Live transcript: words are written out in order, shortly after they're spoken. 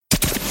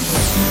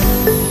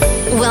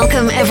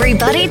Welcome,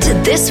 everybody, to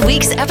this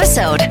week's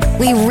episode.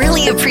 We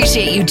really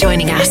appreciate you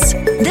joining us.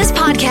 This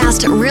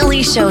podcast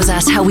really shows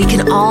us how we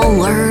can all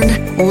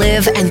learn,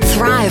 live, and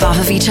thrive off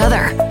of each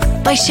other.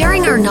 By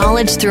sharing our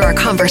knowledge through our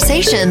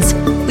conversations,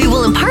 we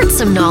will impart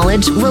some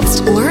knowledge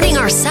whilst learning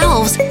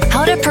ourselves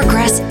how to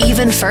progress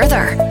even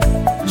further.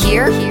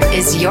 Here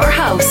is your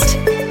host.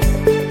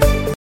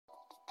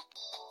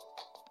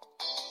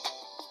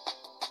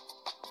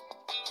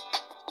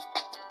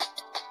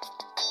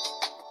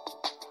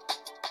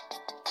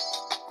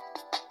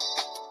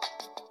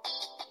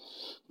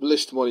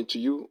 Blessed morning to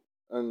you,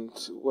 and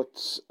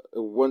what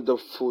a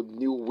wonderful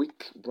new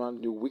week,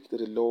 brand new week that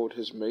the Lord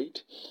has made.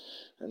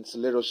 And so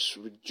let us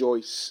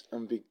rejoice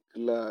and be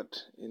glad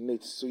in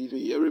it. So if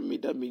you're hearing me,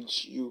 that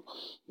means you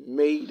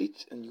made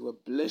it and you are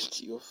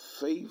blessed, you are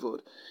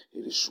favored.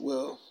 It is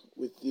well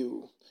with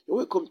you. You're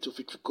welcome to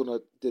Victory Corner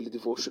Daily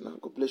Devotional.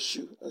 God bless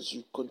you as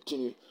you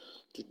continue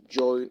to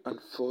join and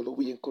follow.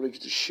 We encourage you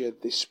to share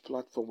this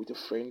platform with a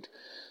friend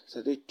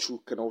so they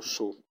too can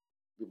also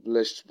be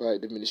blessed by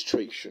the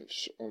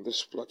ministrations on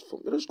this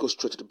platform. Let us go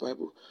straight to the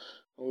Bible.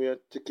 And we are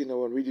taking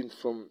our reading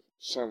from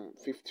Psalm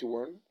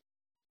 51.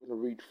 I'm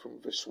going to read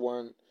from verse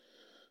 1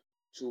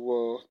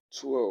 to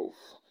 12.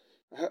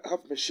 Have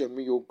mercy on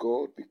me, O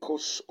God,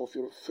 because of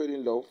your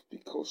unfailing love,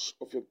 because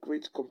of your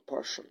great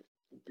compassion.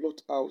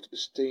 Blot out the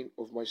stain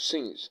of my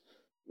sins.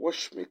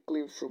 Wash me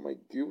clean from my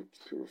guilt.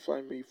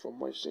 Purify me from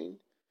my sin.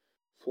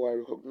 For I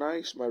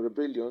recognize my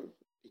rebellion.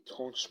 It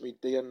haunts me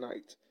day and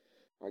night.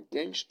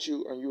 Against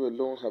you and you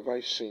alone have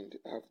I sinned.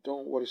 I have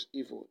done what is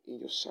evil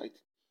in your sight.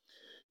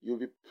 You will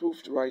be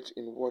proved right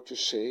in what you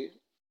say,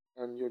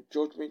 and your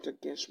judgment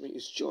against me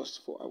is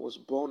just, for I was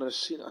born a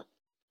sinner.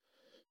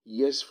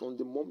 Yes, from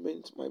the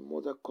moment my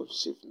mother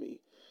conceived me,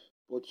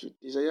 but you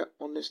desire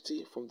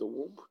honesty from the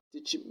womb,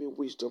 teaching me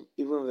wisdom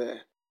even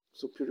there.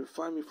 So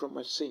purify me from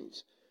my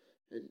sins,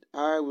 and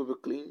I will be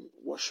clean.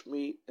 Wash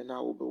me, and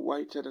I will be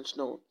whiter than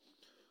snow.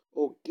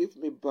 Oh, give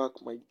me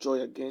back my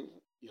joy again.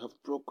 You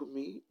have broken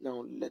me,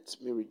 now let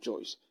me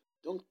rejoice.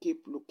 Don't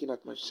keep looking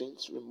at my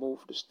sins. Remove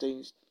the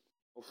stains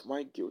of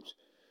my guilt.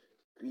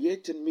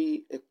 Create in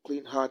me a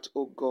clean heart,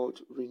 O God.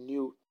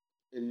 Renew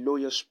a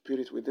loyal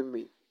spirit within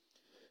me.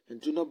 And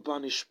do not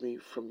banish me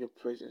from your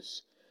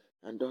presence.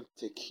 And don't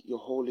take your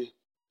Holy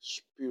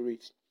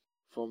Spirit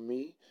from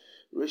me.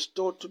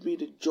 Restore to me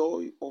the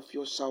joy of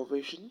your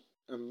salvation.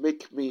 And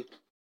make me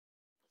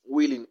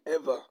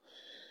ever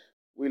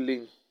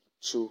willing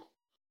to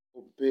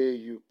obey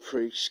you.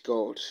 Praise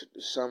God.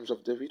 The Psalms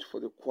of David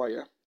for the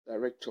choir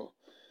director.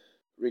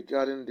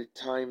 Regarding the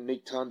time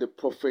Nathan the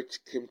prophet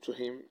came to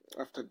him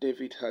after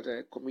David had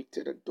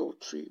committed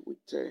adultery with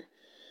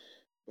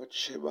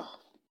Bathsheba.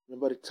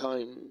 Remember the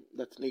time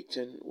that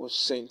Nathan was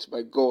sent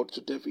by God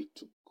to David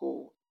to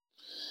go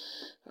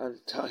and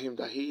tell him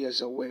that he is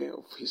aware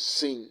of his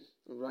sin,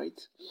 right?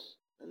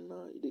 And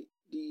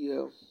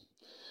the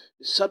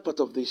sad part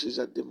of this is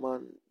that the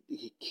man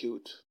he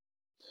killed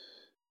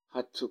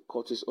had to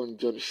cut his own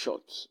journey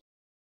short,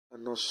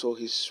 and also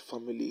his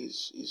family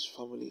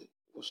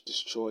was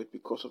destroyed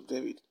because of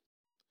David.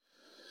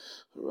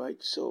 Right,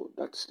 so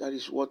that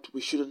is what we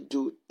shouldn't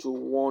do to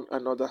one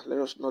another. Let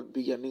us not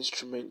be an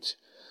instrument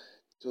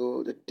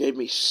to the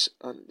damage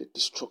and the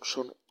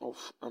destruction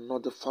of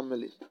another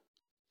family.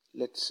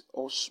 Let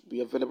us be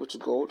available to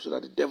God so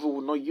that the devil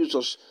will not use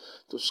us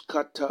to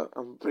scatter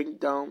and bring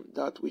down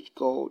that which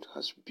God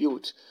has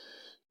built.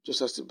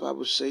 Just as the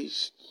Bible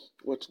says,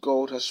 what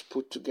God has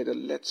put together,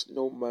 let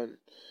no man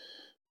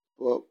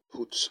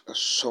put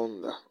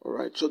asunder. All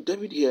right. So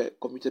David here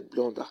committed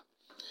blunder,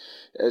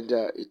 and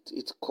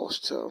it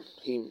cost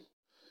him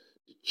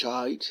the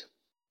child,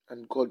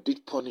 and God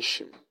did punish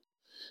him.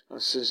 And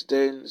since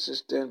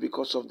then,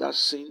 because of that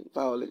sin,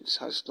 violence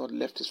has not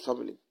left his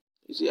family.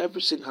 You see,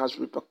 every sin has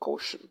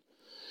repercussion.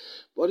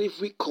 But if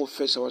we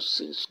confess our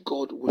sins,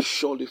 God will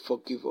surely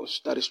forgive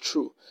us. That is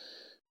true.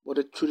 But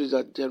the truth is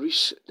that there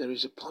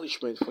is a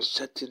punishment for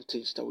certain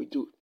things that we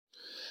do.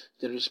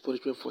 There is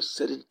punishment for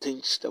certain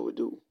things that we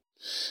do.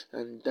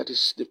 And that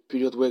is the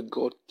period where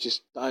God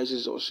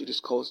chastises us. It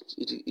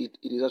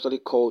is actually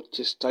called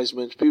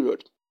chastisement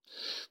period.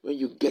 When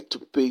you get to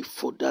pay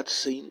for that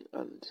sin,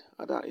 and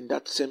in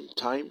that same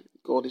time,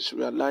 God is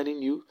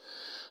realigning you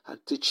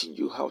and teaching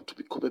you how to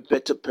become a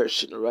better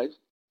person, right?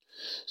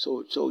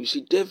 So you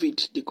see,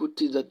 David, the good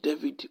thing that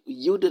David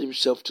yielded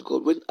himself to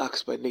God when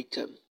asked by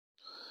Nathan,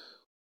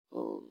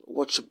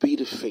 what should be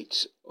the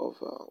fate of,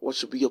 what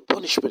should be your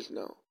punishment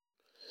now?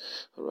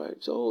 All right.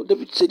 So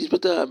David said, "It's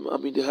better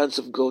I'm in the hands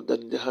of God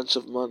than in the hands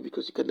of man,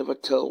 because you can never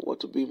tell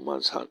what will be in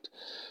man's hand.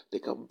 They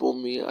can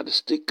burn me at the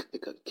stake, they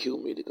can kill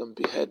me, they can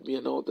behead me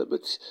and all that.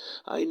 But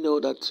I know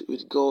that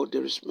with God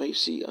there is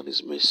mercy, and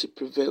His mercy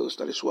prevails.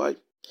 That is why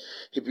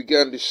he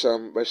began this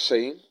psalm by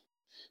saying,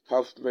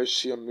 'Have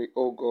mercy on me,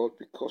 O God,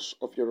 because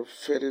of your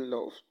unfailing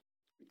love,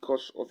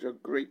 because of your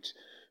great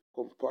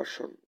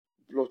compassion.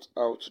 Blot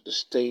out the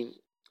stain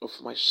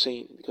of my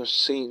sin,' because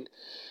sin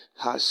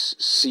has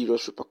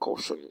serious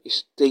repercussion. It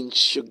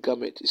stains your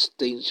garment, it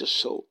stains your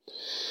soul.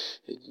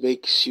 It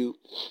makes you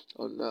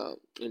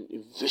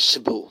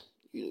invisible.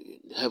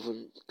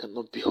 Heaven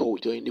cannot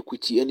behold your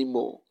iniquity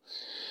anymore.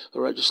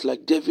 Alright, just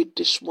like David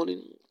this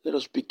morning, let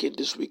us begin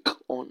this week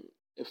on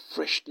a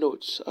fresh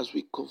note as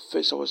we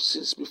confess our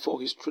sins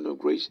before his throne of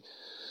grace,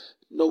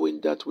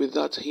 knowing that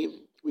without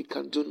him we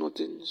can do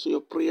nothing. So your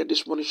prayer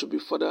this morning should be,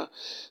 Father,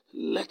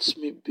 let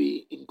me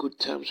be in good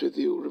terms with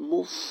you.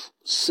 Remove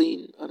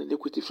sin and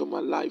iniquity from my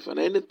life and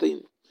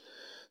anything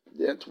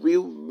that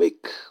will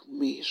make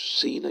me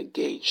sin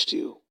against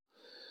you,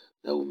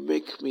 that will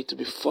make me to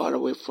be far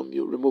away from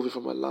you. Remove it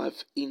from my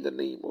life in the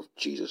name of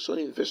Jesus. So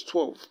in verse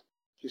 12,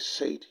 he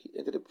said, he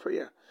ended the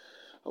prayer.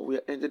 And we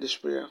are ending this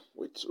prayer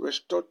with,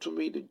 restore to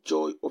me the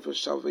joy of your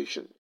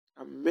salvation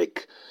and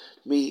make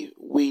me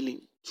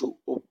willing to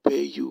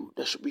obey you.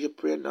 That should be your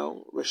prayer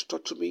now. Restore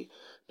to me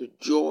the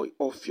joy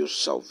of your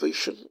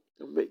salvation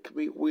and make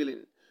me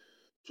willing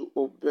to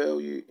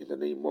obey you in the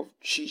name of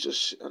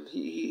Jesus. And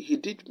he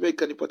did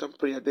make an important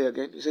prayer there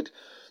again. He said,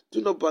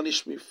 do not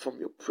banish me from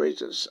your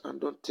presence and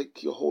don't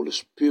take your Holy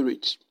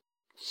Spirit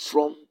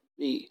from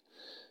me.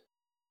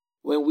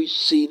 When we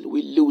sin,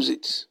 we lose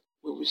it.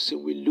 When we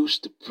sin, we lose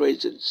the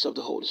presence of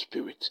the Holy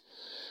Spirit,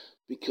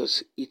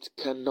 because he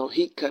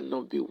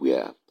cannot be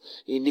where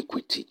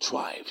iniquity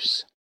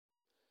thrives.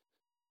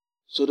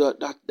 So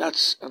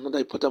that's another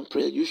important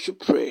prayer you should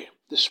pray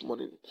this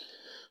morning.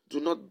 Do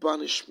not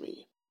banish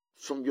me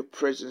from your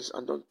presence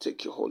and don't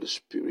take your Holy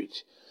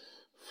Spirit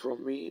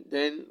from me.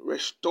 Then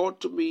restore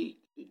to me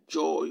the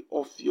joy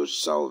of your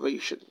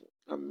salvation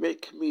and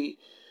make me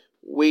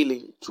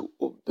willing to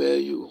obey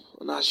you.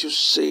 And as you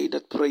say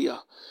that prayer,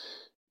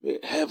 may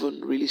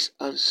heaven release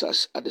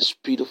answers at the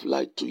speed of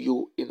light to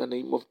you in the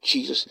name of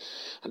Jesus.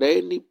 And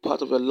any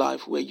part of your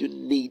life where you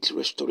need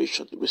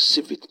restoration,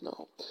 receive it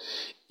now.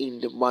 In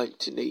the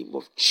mighty name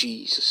of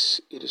Jesus,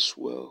 it is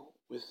well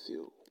with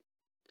you.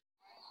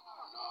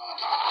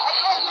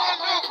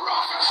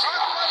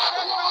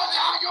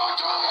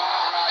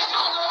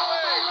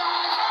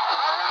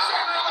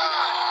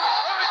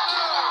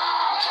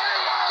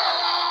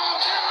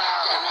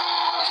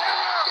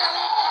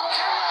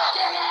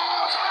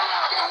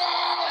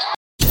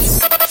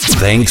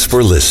 Thanks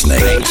for listening.